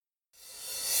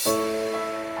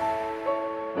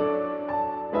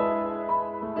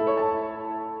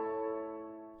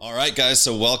right, guys.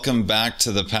 So welcome back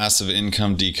to the Passive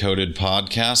Income Decoded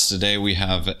podcast. Today we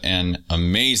have an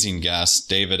amazing guest,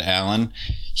 David Allen.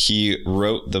 He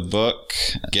wrote the book,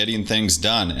 Getting Things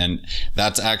Done. And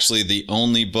that's actually the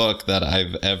only book that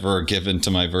I've ever given to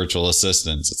my virtual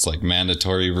assistants. It's like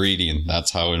mandatory reading.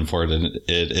 That's how important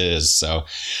it is. So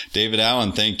David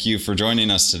Allen, thank you for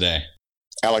joining us today.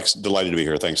 Alex, delighted to be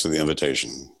here. Thanks for the invitation.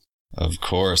 Of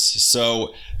course.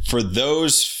 So for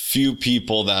those few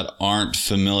people that aren't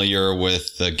familiar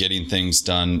with the Getting Things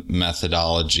Done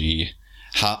methodology,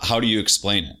 how do you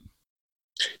explain it?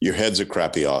 Your head's a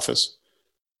crappy office.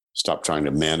 Stop trying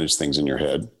to manage things in your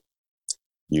head.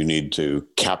 You need to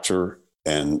capture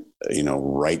and,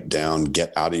 write down,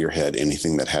 get out of your head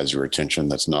anything that has your attention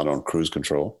that's not on cruise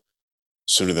control.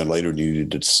 Sooner than later, you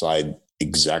need to decide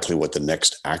exactly what the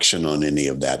next action on any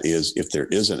of that is, if there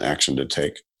is an action to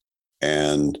take.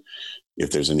 And if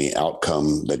there's any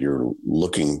outcome that you're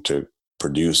looking to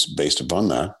produce based upon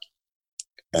that,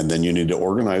 and then you need to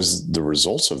organize the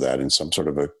results of that in some sort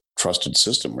of a trusted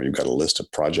system where you've got a list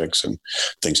of projects and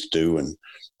things to do and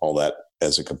all that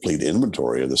as a complete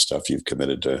inventory of the stuff you've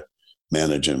committed to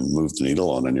manage and move the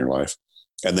needle on in your life.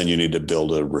 And then you need to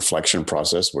build a reflection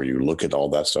process where you look at all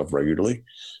that stuff regularly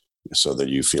so that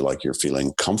you feel like you're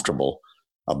feeling comfortable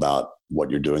about what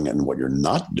you're doing and what you're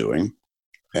not doing.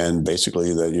 And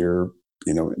basically that you're,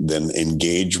 then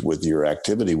engage with your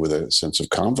activity with a sense of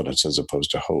confidence as opposed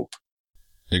to hope.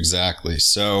 Exactly.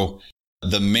 So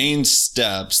the main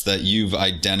steps that you've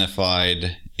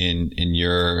identified in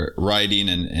your writing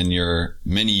and your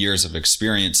many years of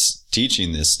experience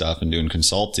teaching this stuff and doing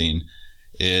consulting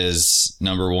is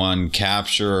number 1,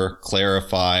 capture,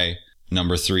 clarify,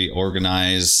 number 3,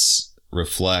 organize,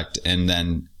 reflect, and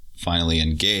then finally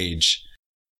engage.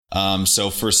 So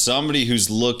for somebody who's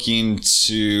looking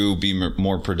to be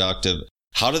more productive,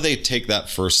 how do they take that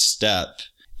first step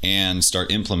and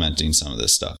start implementing some of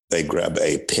this stuff? They grab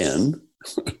a pen,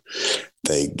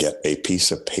 they get a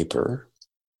piece of paper,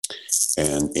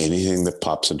 and anything that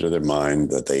pops into their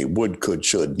mind that they would, could,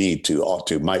 should, need to, ought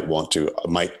to, might want to,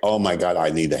 oh my God,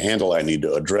 I need to handle, I need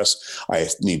to address, I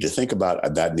need to think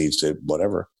about, that needs to,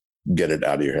 whatever, get it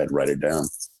out of your head, write it down.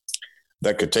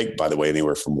 That could take, by the way,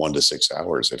 anywhere from 1 to 6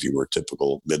 hours if you were a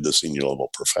typical mid to senior level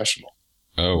professional.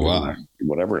 Oh, wow.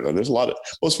 Whatever. There's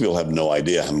most people have no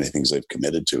idea how many things they've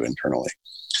committed to internally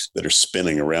that are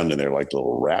spinning around in there like a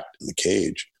little rat in the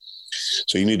cage.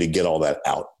 So you need to get all that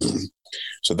out.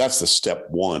 So that's the step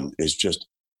 1, is just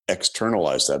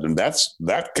externalize that. And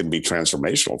that can be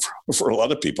transformational for a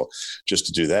lot of people just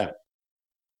to do that.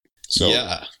 So,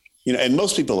 yeah. And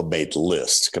most people have made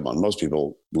lists. Come on, most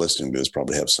people listening to this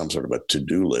probably have some sort of a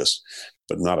to-do list,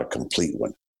 but not a complete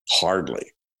one.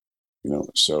 Hardly.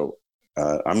 So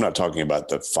I'm not talking about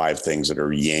the 5 things that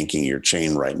are yanking your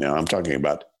chain right now. I'm talking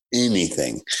about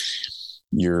anything.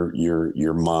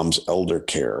 Your mom's elder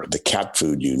care, the cat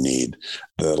food you need,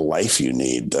 the life you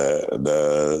need, the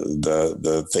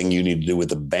thing you need to do with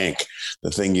the bank, the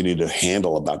thing you need to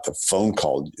handle about the phone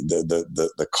call,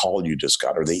 the call you just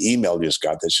got or the email you just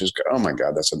got. That's just, oh my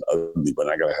God, that's an ugly one.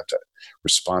 I gotta have to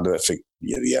respond to that.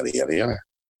 Yada yada yada yada.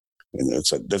 And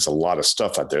there's a lot of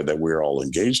stuff out there that we're all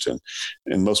engaged in,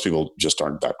 and most people just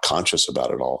aren't that conscious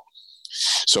about it all.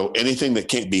 So anything that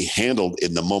can't be handled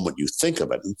in the moment you think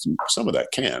of it, and some of that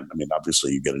can. I mean,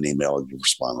 obviously you get an email and you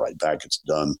respond right back, it's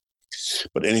done.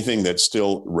 But anything that's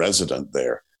still resident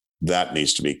there, that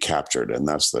needs to be captured. And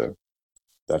that's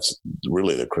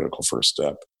really the critical first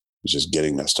step, is just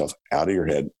getting that stuff out of your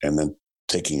head and then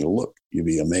taking a look. You'd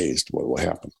be amazed what will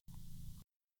happen.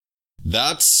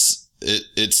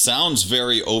 It sounds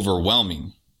very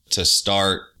overwhelming to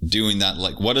start doing that.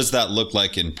 Like, what does that look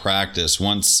like in practice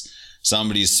once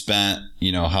somebody's spent,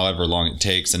 however long it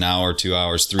takes, an hour, 2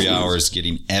 hours, 3 hours,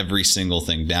 getting every single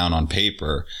thing down on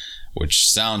paper, which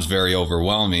sounds very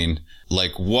overwhelming.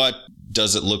 Like, what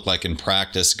does it look like in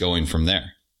practice going from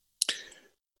there?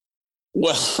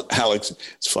 Well, Alex,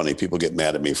 it's funny. People get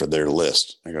mad at me for their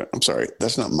list. I go, I'm sorry,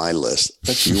 that's not my list.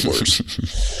 That's yours.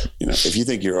 If you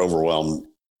think you're overwhelmed,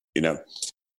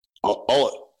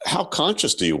 how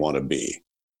conscious do you want to be?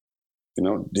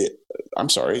 I'm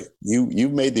sorry,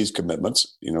 you've made these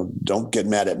commitments, don't get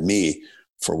mad at me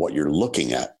for what you're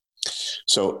looking at.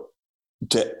 So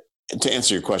to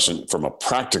answer your question from a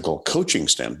practical coaching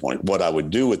standpoint, what I would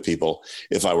do with people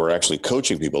if I were actually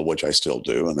coaching people, which I still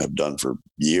do and have done for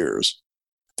years,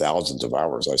 thousands of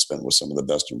hours I spent with some of the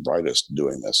best and brightest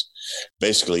doing this.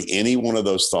 Basically, any one of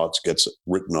those thoughts gets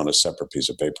written on a separate piece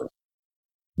of paper.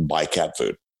 Buy cat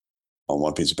food on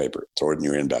one piece of paper, throw it in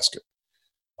your in basket.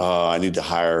 I need to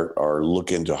hire or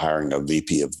look into hiring a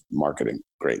VP of marketing.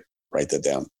 Great. Write that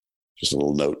down. Just a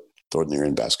little note. throw it in your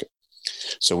in basket.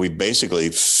 So we basically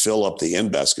fill up the in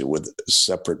basket with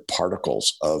separate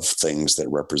particles of things that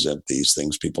represent these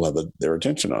things people have their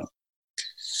attention on.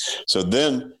 So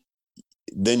then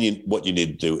what you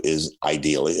need to do is,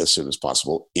 ideally, as soon as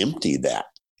possible, empty that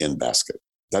in basket.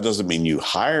 That doesn't mean you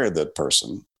hire the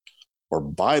person or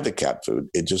buy the cat food.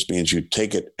 It just means you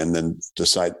take it and then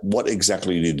decide what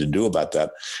exactly you need to do about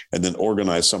that, and then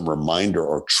organize some reminder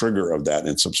or trigger of that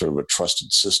in some sort of a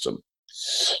trusted system.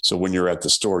 So when you're at the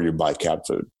store, you buy cat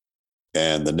food,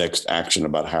 and the next action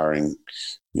about hiring,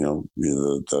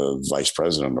 the vice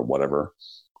president or whatever,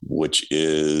 which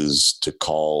is to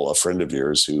call a friend of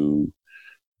yours who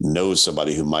knows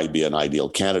somebody who might be an ideal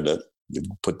candidate. You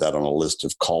put that on a list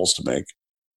of calls to make,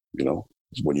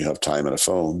 when you have time and a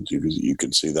phone, you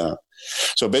can see that.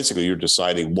 So basically you're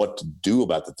deciding what to do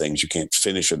about the things you can't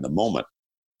finish in the moment.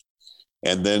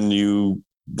 And then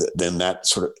then that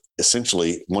sort of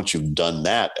essentially, once you've done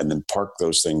that and then park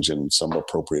those things in some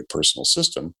appropriate personal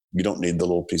system, you don't need the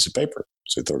little piece of paper.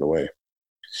 So you throw it away.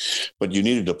 But you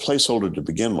needed a placeholder to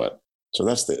begin with. So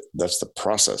that's the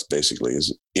process, basically,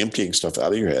 is emptying stuff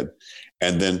out of your head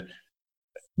and then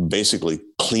basically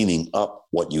cleaning up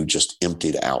what you just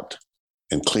emptied out,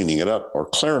 and cleaning it up or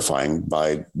clarifying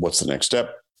by what's the next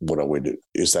step. What do we do?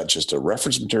 Is that just a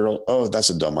reference material? Oh, that's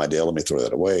a dumb idea. Let me throw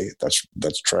that away.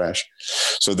 That's trash.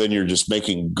 So then you're just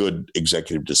making good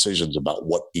executive decisions about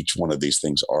what each one of these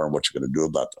things are and what you're going to do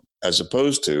about them, as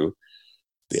opposed to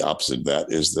the opposite of that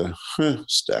is the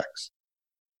stacks.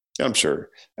 I'm sure,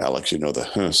 Alex,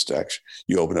 the stacks.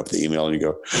 You open up the email and you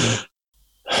go,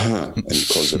 and you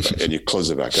close it back, and you close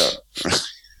it back up.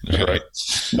 Right?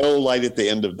 No light at the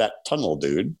end of that tunnel,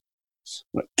 dude.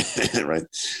 Right?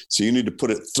 So you need to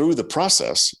put it through the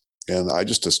process. And I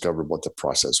just discovered what the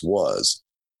process was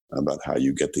about how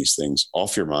you get these things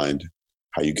off your mind,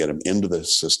 how you get them into the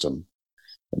system,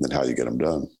 and then how you get them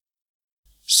done.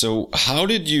 So how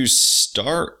did you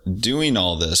start doing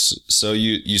all this? So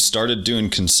you started doing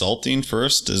consulting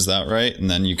first, is that right? And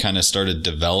then you kind of started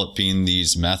developing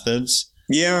these methods?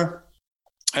 Yeah.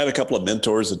 I had a couple of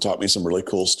mentors that taught me some really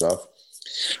cool stuff.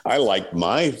 I liked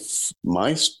my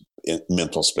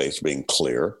mental space being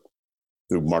clear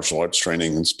through martial arts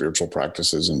training and spiritual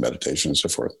practices and meditation and so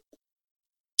forth.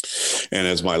 And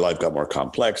as my life got more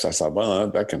complex, I thought,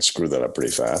 well, I can screw that up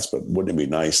pretty fast, but wouldn't it be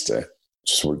nice to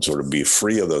sort of be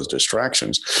free of those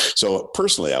distractions? So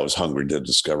personally, I was hungry to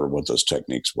discover what those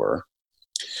techniques were.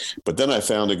 But then I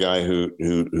found a guy who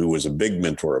was a big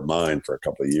mentor of mine for a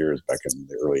couple of years back in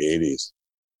the early 80s,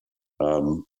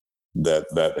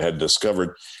 that had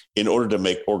discovered, in order to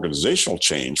make organizational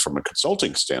change from a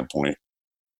consulting standpoint,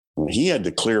 he had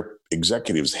to clear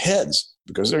executives' heads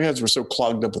because their heads were so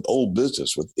clogged up with old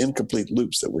business, with incomplete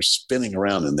loops that were spinning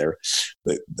around in there.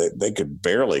 They could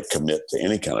barely commit to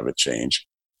any kind of a change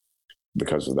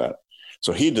because of that.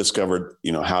 So he discovered,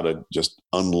 how to just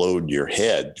unload your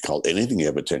head, call anything you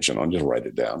have attention on, just write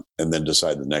it down, and then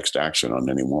decide the next action on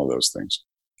any one of those things.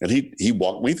 And he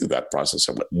walked me through that process.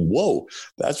 I went, whoa,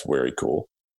 that's very cool.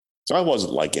 So I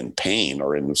wasn't like in pain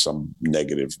or in some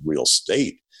negative real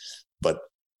state, but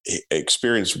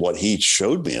experienced what he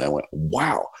showed me. And I went,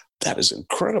 wow, that is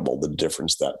incredible, the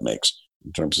difference that makes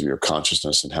in terms of your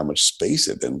consciousness and how much space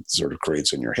it then sort of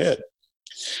creates in your head.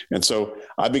 And so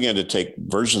I began to take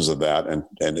versions of that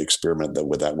and experiment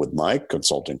with that with my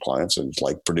consulting clients, and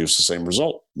produce the same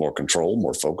result: more control,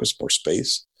 more focus, more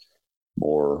space,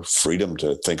 more freedom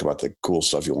to think about the cool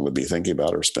stuff you want to be thinking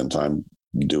about or spend time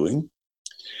doing.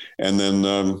 And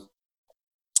then,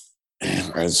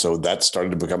 and so that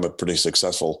started to become a pretty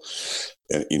successful,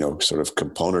 sort of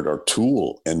component or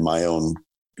tool in my own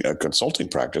consulting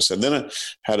practice. And then I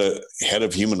had a head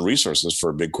of human resources for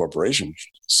a big corporation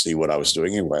see what I was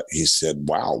doing. And he said,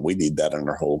 wow, we need that in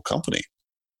our whole company.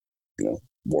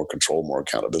 More control, more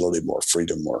accountability, more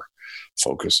freedom, more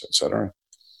focus, et cetera.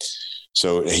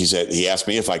 So he asked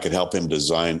me if I could help him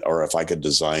design, or if I could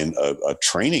design a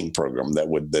training program that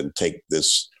would then take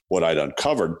what I'd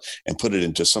uncovered and put it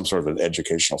into some sort of an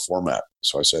educational format.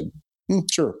 So I said,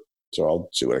 sure. So I'll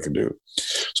see what I can do.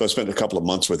 So I spent a couple of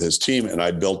months with his team, and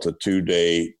I built a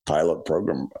 2-day pilot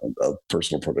program of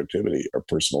personal productivity,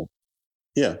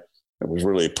 it was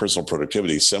really a personal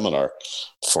productivity seminar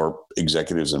for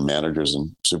executives and managers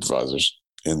and supervisors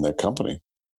in the company.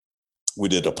 We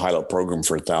did a pilot program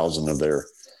for 1,000 of their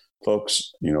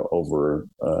folks, over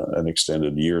an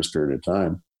extended years period of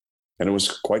time. And it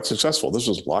was quite successful. This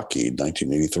was Lockheed,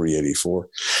 1983, 84.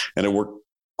 And it worked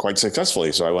quite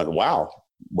successfully. So I went, wow,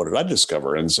 what did I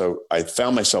discover? And so I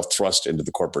found myself thrust into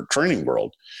the corporate training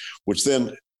world, which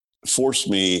then forced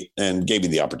me and gave me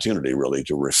the opportunity really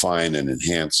to refine and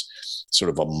enhance sort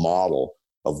of a model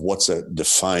of what's a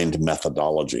defined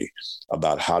methodology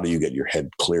about how do you get your head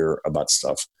clear about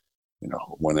stuff,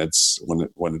 when it's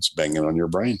banging on your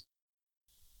brain.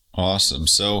 Awesome.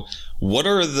 So what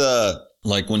are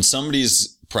when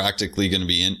somebody's practically going to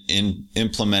be in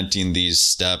implementing these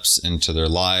steps into their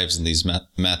lives and these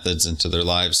methods into their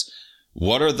lives,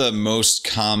 what are the most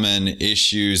common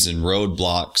issues and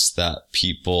roadblocks that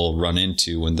people run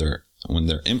into when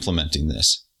they're implementing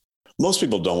this? Most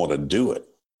people don't want to do it.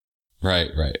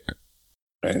 Right.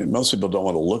 And most people don't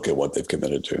want to look at what they've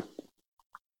committed to.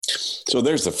 So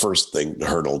there's the first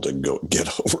hurdle to go get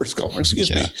over. It's called,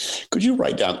 excuse me, could you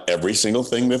write down every single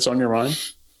thing that's on your mind?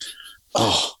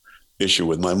 Oh, issue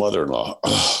with my mother-in-law.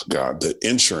 Oh, God, the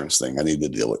insurance thing I need to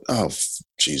deal with. Oh,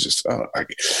 Jesus. Oh,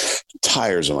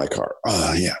 tires in my car.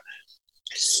 Oh, yeah.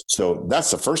 So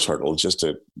that's the first hurdle, just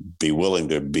to be willing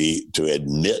to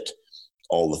admit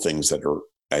all the things that are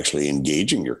actually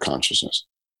engaging your consciousness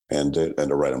and to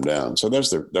write them down. So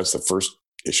that's the first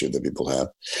issue that people have.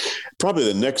 Probably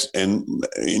the next, and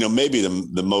maybe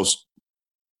the most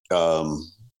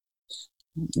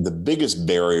the biggest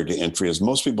barrier to entry is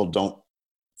most people don't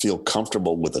feel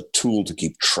comfortable with a tool to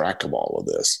keep track of all of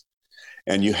this.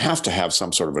 And you have to have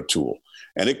some sort of a tool,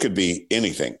 and it could be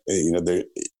anything.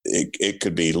 It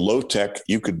could be low tech.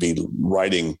 You could be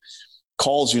writing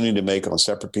calls you need to make on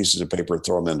separate pieces of paper,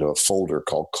 throw them into a folder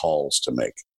called calls to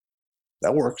make.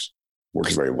 That works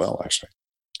very well, actually.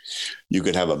 You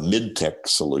could have a mid-tech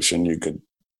solution. You could,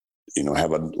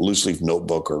 have a loose leaf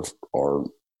notebook or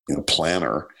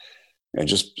planner, and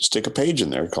just stick a page in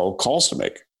there called calls to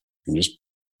make, and just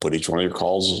put each one of your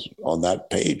calls on that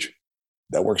page.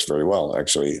 That works very well,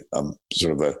 actually.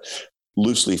 Sort of a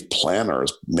loose leaf planner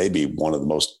is maybe one of the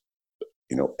most,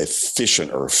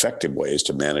 efficient or effective ways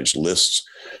to manage lists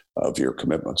of your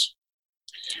commitments.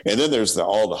 And then there's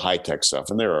all the high tech stuff,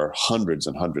 and there are hundreds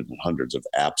and hundreds and hundreds of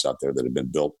apps out there that have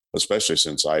been built, especially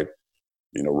since I,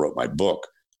 wrote my book.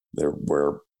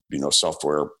 Where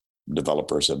software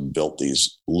developers have built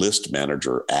these list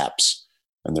manager apps,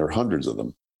 and there are hundreds of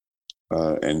them.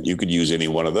 And you could use any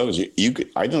one of those.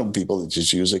 I know people that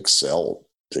just use Excel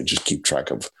to just keep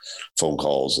track of phone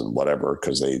calls and whatever,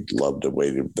 because they love the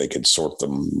way they could sort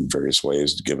them in various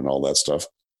ways, given all that stuff.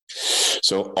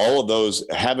 So all of those,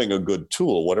 having a good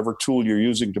tool, whatever tool you're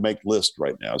using to make lists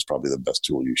right now is probably the best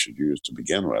tool you should use to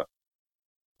begin with.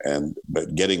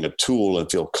 But getting a tool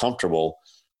and feel comfortable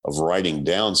of writing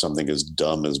down something as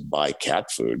dumb as buy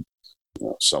cat food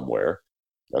somewhere,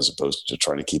 as opposed to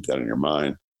trying to keep that in your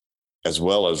mind, as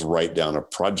well as write down a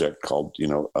project called,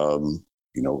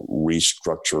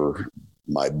 restructure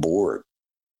my board,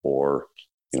 or,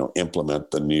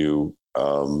 implement the new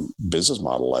business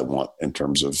model I want in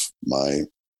terms of my,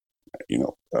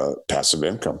 passive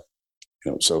income.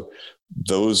 So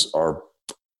those are,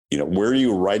 where are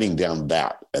you writing down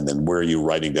that? And then where are you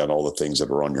writing down all the things that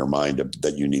are on your mind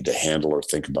that you need to handle or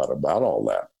think about all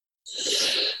that?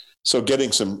 So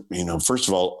getting some, first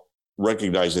of all,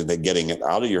 recognizing that getting it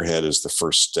out of your head is the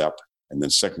first step. And then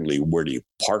secondly, where do you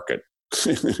park it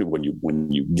when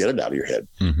you get it out of your head?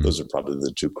 Mm-hmm. Those are probably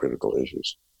the two critical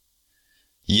issues.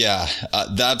 Yeah,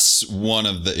 that's one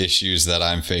of the issues that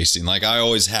I'm facing. Like, I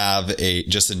always have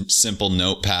just a simple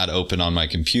notepad open on my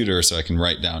computer so I can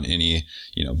write down any,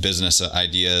 business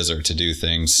ideas or to do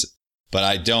things, but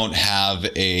I don't have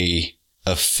a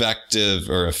effective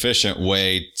or efficient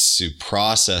way to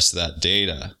process that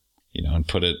data, and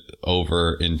put it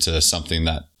over into something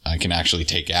that I can actually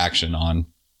take action on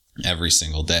every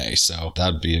single day. So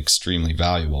that'd be extremely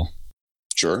valuable.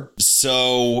 Sure.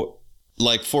 So,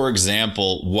 like, for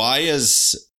example, why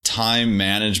is time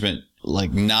management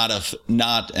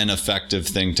not an effective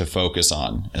thing to focus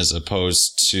on, as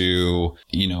opposed to,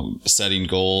 setting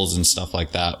goals and stuff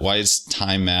like that? Why is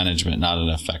time management not an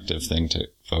effective thing to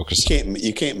focus on?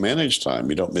 You can't manage time.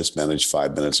 You don't mismanage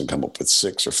 5 minutes and come up with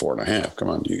 6 or 4.5. Come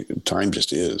on, time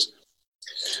just is.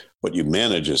 What you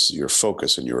manage is your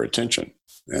focus and your attention,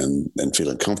 and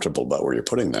feeling comfortable about where you're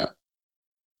putting that.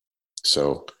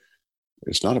 So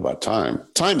it's not about time.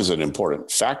 Time is an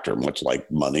important factor, much like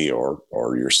money or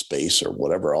your space or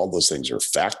whatever. All those things are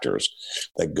factors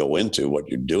that go into what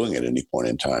you're doing at any point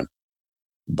in time.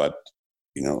 But,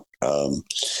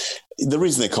 the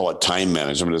reason they call it time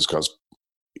management is because,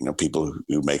 people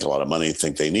who make a lot of money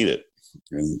think they need it.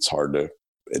 And it's hard to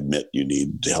admit you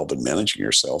need help in managing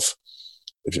yourself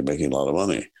if you're making a lot of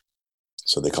money.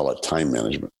 So they call it time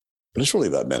management. But it's really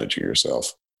about managing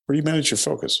yourself. Where do you manage your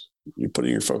focus? You put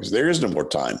in your focus. There is no more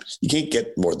time. You can't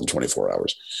get more than 24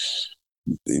 hours.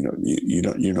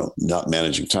 not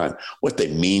managing time. What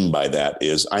they mean by that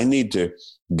is I need to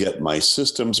get my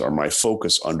systems or my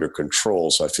focus under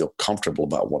control so I feel comfortable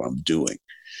about what I'm doing.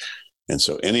 And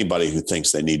so anybody who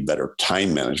thinks they need better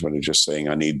time management is just saying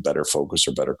I need better focus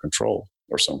or better control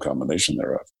or some combination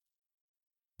thereof.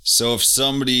 So if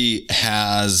somebody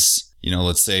has,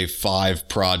 let's say 5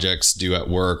 projects due at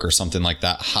work or something like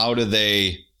that, how do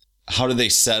they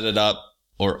set it up,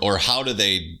 or how do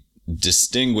they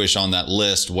distinguish on that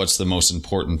list what's the most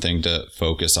important thing to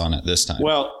focus on at this time?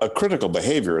 Well, a critical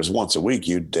behavior is once a week.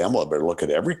 You damn well better look at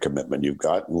every commitment you've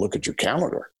got and look at your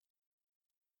calendar.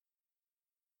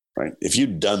 Right? If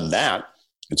you'd done that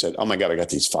and said, "Oh my God, I got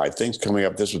these 5 things coming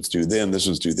up. This one's due then. This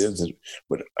one's due then,"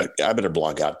 but I better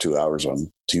block out 2 hours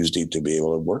on Tuesday to be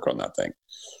able to work on that thing.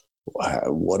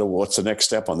 What's the next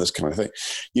step on this kind of thing?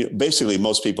 Basically,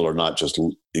 most people are not just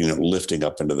lifting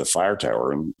up into the fire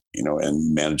tower and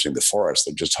managing the forest.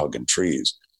 They're just hugging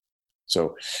trees.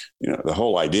 So the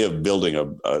whole idea of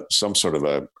building some sort of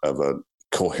a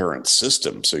coherent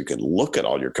system so you can look at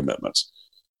all your commitments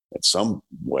in some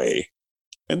way,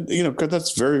 and because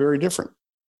that's very, very different.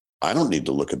 I don't need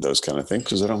to look at those kind of things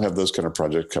because I don't have those kind of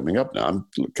projects coming up now.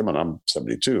 I'm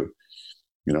 72.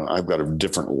 I've got a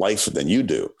different life than you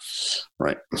do,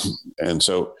 right? And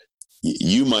so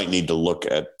you might need to look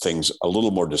at things a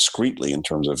little more discreetly in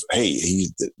terms of, hey,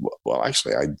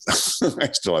 actually, I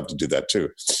I still have to do that too,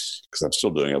 because I'm still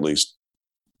doing at least,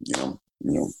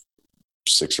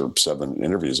 6 or 7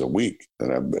 interviews a week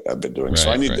that I've been doing. Right,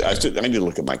 so I need to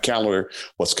look at my calendar,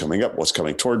 what's coming up, what's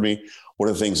coming toward me, what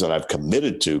are the things that I've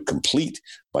committed to complete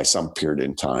by some period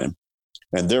in time.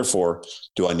 And therefore,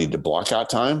 do I need to block out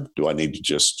time? Do I need to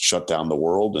just shut down the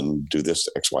world and do this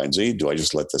X, Y, and Z? Do I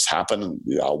just let this happen and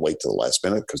I'll wait till the last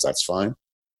minute because that's fine?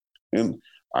 And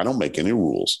I don't make any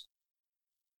rules.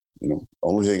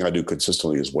 Only thing I do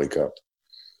consistently is wake up.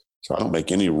 So I don't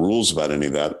make any rules about any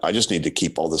of that. I just need to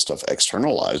keep all this stuff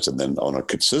externalized and then on a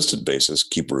consistent basis,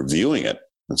 keep reviewing it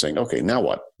and saying, okay, now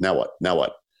what? Now what? Now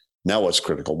what? Now what's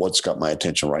critical? What's got my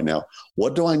attention right now?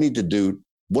 What do I need to do?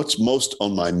 What's most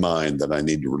on my mind that I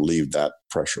need to relieve that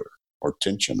pressure or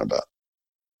tension about?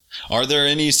 Are there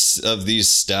any of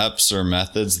these steps or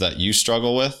methods that you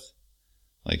struggle with,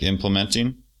 like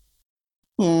implementing?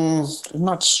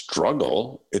 Not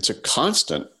struggle. It's a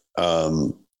constant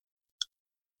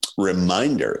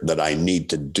reminder that I need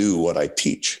to do what I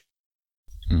teach.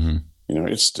 Mm-hmm.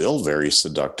 It's still very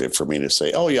seductive for me to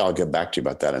say, "Oh yeah, I'll get back to you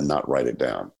about that," and not write it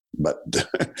down. But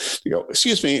you go,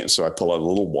 "Excuse me." So I pull out a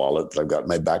little wallet that I've got in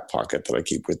my back pocket that I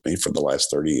keep with me for the last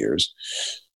 30 years.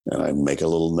 And I make a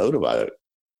little note about it.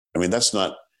 I mean, that's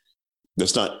not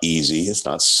easy. It's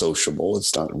not sociable.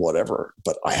 It's not whatever,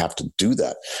 but I have to do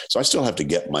that. So I still have to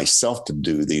get myself to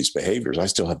do these behaviors. I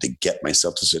still have to get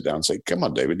myself to sit down and say, "Come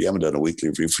on, David, you haven't done a weekly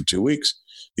review for 2 weeks.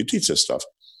 You teach this stuff."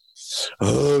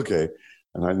 Okay.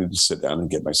 And I need to sit down and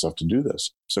get myself to do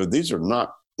this. So these are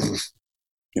not,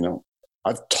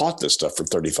 I've taught this stuff for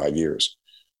 35 years.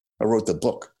 I wrote the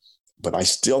book, but I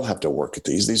still have to work at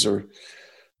these.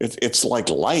 It's like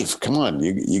life. Come on,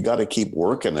 you got to keep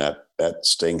working at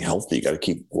staying healthy. You got to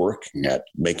keep working at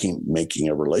making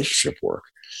a relationship work.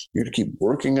 You got to keep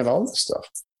working at all this stuff.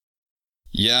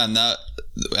 Yeah, and that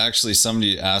actually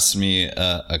somebody asked me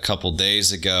a couple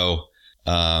days ago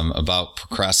about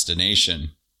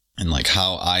procrastination and like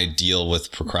how I deal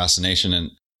with procrastination.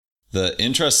 And the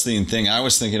interesting thing I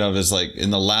was thinking of is like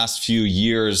in the last few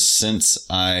years since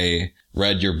I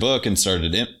read your book and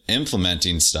started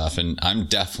implementing stuff, and I'm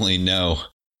definitely no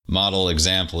model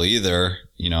example either.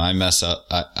 I mess up.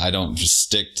 I don't just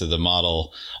stick to the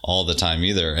model all the time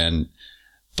either.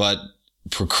 But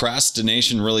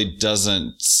procrastination really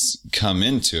doesn't come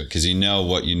into it because you know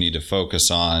what you need to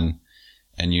focus on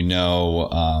and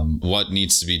what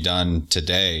needs to be done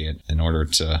today in order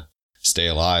to stay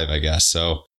alive, I guess.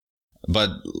 So, but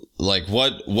like,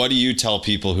 what do you tell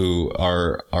people who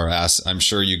are asked? I'm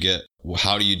sure you get,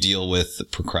 how do you deal with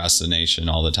procrastination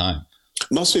all the time?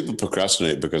 Most people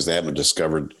procrastinate because they haven't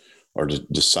discovered or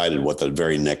decided what the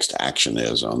very next action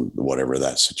is on whatever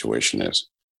that situation is.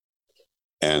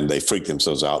 And they freak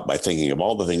themselves out by thinking of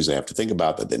all the things they have to think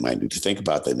about that they might need to think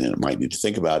about, that they might need to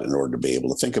think about in order to be able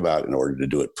to think about in order to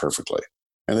do it perfectly.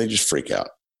 And they just freak out.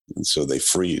 And so they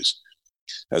freeze,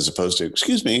 as opposed to,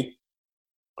 "Excuse me,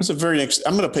 what's the very next?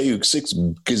 I'm going to pay you $6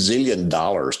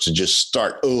 gazillion to just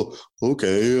start." "Oh,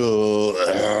 okay.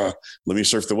 Let me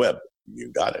surf the web."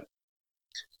 You got it.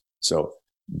 So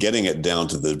getting it down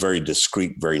to the very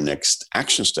discrete, very next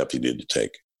action step you need to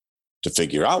take to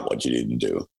figure out what you need to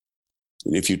do.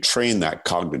 And if you train that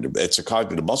it's a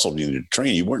cognitive muscle you need to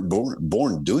train. You weren't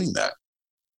born doing that.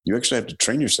 You actually have to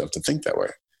train yourself to think that way,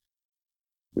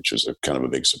 which was a kind of a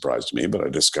big surprise to me. But I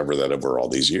discovered that over all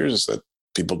these years is that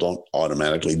people don't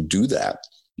automatically do that.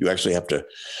 You actually have to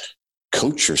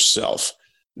coach yourself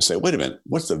and say, wait a minute,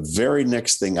 what's the very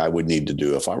next thing I would need to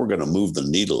do if I were going to move the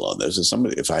needle on this?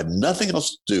 If I had nothing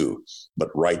else to do but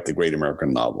write the great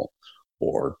American novel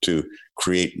or to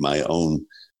create my own,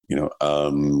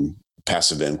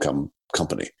 passive income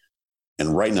company.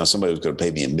 And right now, somebody was going to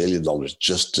pay me $1 million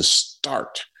just to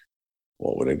start.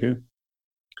 What would I do?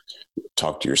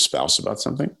 Talk to your spouse about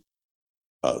something?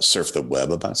 Surf the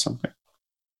web about something?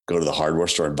 Go to the hardware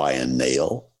store and buy a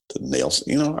nail to nails?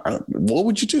 What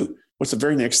would you do? What's the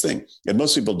very next thing? And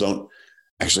most people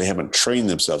haven't trained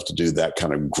themselves to do that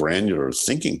kind of granular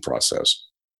thinking process.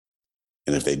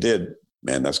 And if they did,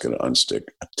 man, that's going to unstick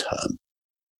a ton.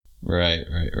 Right.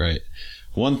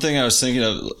 One thing I was thinking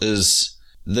of is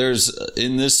there's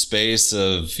in this space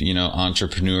of,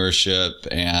 entrepreneurship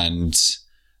and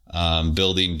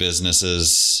building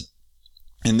businesses.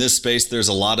 In this space, there's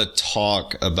a lot of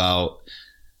talk about,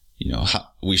 how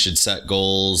we should set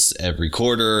goals every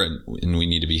quarter and we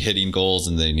need to be hitting goals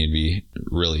and they need to be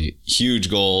really huge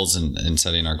goals and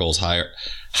setting our goals higher.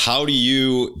 How do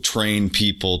you train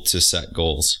people to set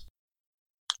goals?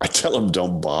 I tell them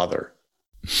don't bother.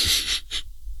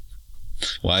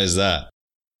 Why is that?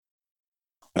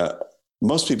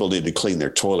 Most people need to clean their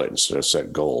toilet instead of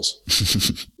set goals.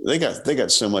 They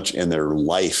got so much in their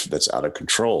life that's out of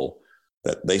control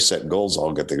that they set goals.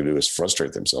 All they can do is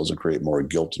frustrate themselves and create more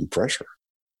guilt and pressure.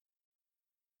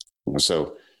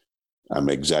 So I'm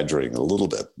exaggerating a little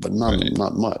bit, but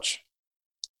not much.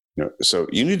 So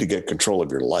you need to get control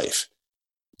of your life.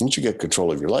 Once you get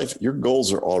control of your life, your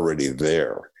goals are already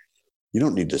there. You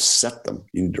don't need to set them.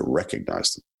 You need to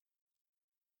recognize them.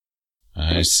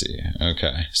 I see.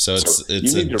 Okay. So it's you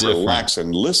need to relax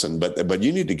and listen, but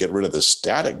you need to get rid of the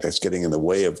static that's getting in the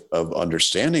way of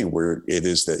understanding where it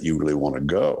is that you really want to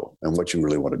go and what you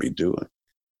really want to be doing.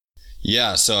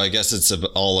 Yeah. So I guess it's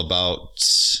all about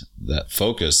that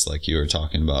focus, like you were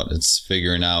talking about. It's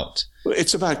figuring out.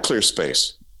 It's about clear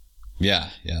space. Yeah.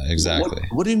 Exactly.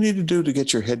 What do you need to do to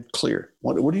get your head clear?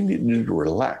 What do you need to do to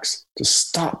relax? Just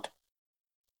stop.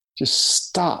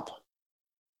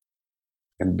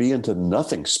 And be into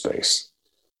nothing space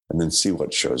and then see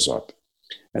what shows up.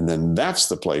 And then that's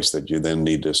the place that you then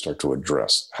need to start to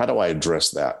address. How do I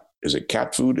address that? Is it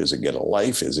cat food? Is it get a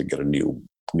life? Is it get a new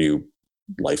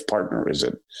life partner? Is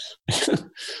it,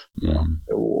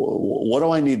 what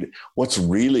do I need? What's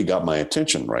really got my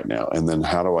attention right now? And then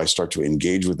how do I start to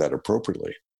engage with that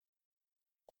appropriately?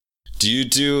 Do you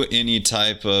do any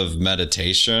type of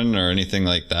meditation or anything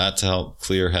like that to help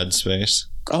clear headspace?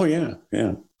 Oh, yeah.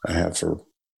 I have for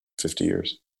 50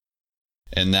 years.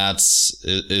 And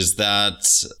is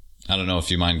that, I don't know if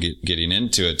you mind getting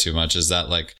into it too much. Is that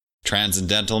like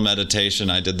transcendental meditation?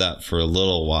 I did that for a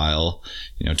little while,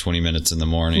 20 minutes in the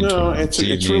morning. No, it's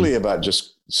really about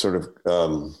just sort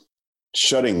of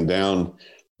shutting down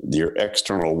your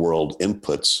external world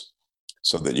inputs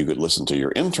so that you could listen to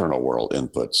your internal world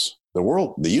inputs.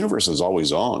 The universe is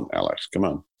always on, Alex. Come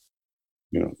on.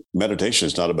 Meditation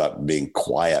is not about being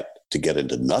quiet to get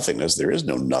into nothingness. There is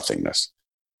no nothingness.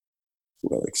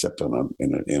 Well, except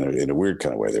in a weird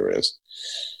kind of way there is.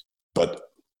 But,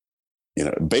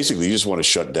 basically you just want to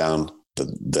shut down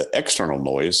the external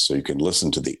noise so you can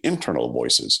listen to the internal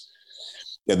voices.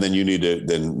 And then you need to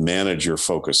then manage your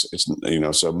focus. It's,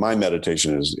 so my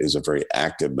meditation is a very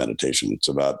active meditation. It's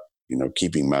about,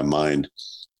 keeping my mind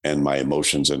and my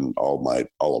emotions and all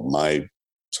of my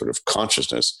sort of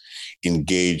consciousness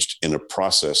engaged in a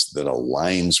process that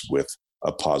aligns with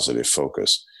a positive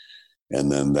focus.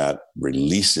 And then that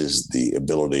releases the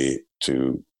ability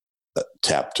to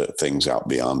tap to things out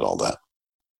beyond all that.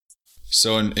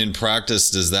 So in practice,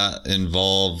 does that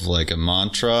involve like a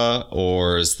mantra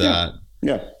or is that?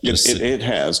 Yeah, it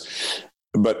has.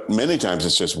 But many times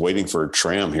it's just waiting for a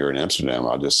tram here in Amsterdam.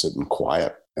 I'll just sit in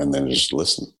quiet and then just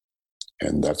listen.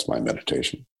 And that's my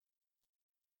meditation.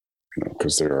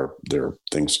 Because there are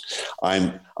things.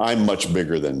 I'm much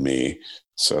bigger than me,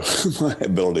 so my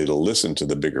ability to listen to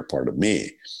the bigger part of me,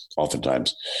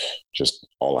 oftentimes, just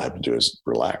all I have to do is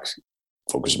relax,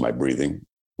 focus on my breathing,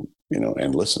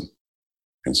 and listen,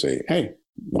 and say, hey,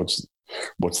 what's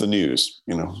the news?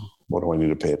 What do I need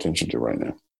to pay attention to right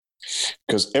now?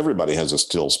 Because everybody has a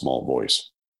still small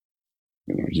voice.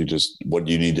 What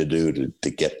you need to do to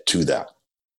get to that.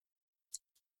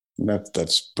 And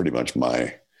that's pretty much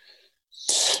my.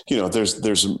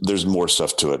 There's more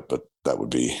stuff to it, but that would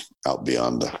be out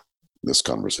beyond this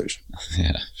conversation.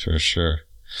 Yeah, for sure.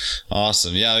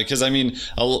 Awesome. Yeah. Because I mean,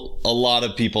 a lot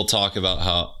of people talk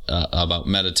about about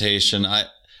meditation.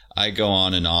 I go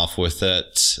on and off with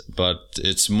it, but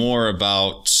it's more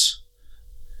about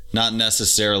not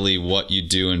necessarily what you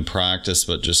do in practice,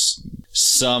 but just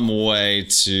some way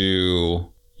to,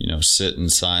 sit in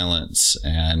silence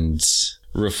and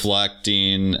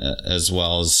reflecting, as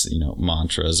well as,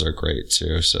 mantras are great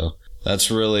too. So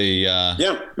that's really,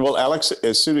 yeah. Well, Alex,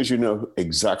 as soon as you know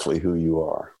exactly who you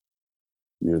are,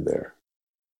 you're there.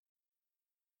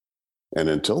 And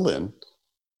until then,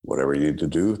 whatever you need to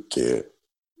do to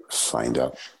find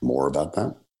out more about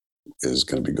that is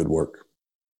going to be good work.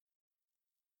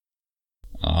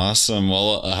 Awesome.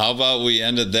 Well, how about we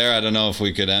end it there? I don't know if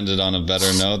we could end it on a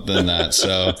better note than that.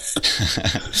 So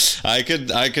I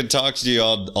could talk to you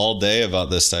all day about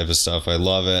this type of stuff. I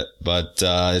love it, but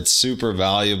it's super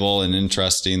valuable and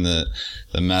interesting, the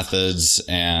methods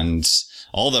and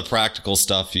all the practical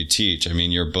stuff you teach. I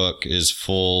mean, your book is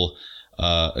full,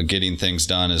 Getting Things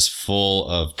Done is full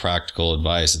of practical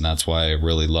advice. And that's why I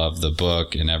really love the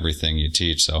book and everything you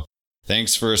teach. So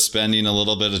thanks for spending a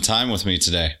little bit of time with me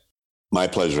today. My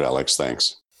pleasure, Alex.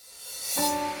 Thanks.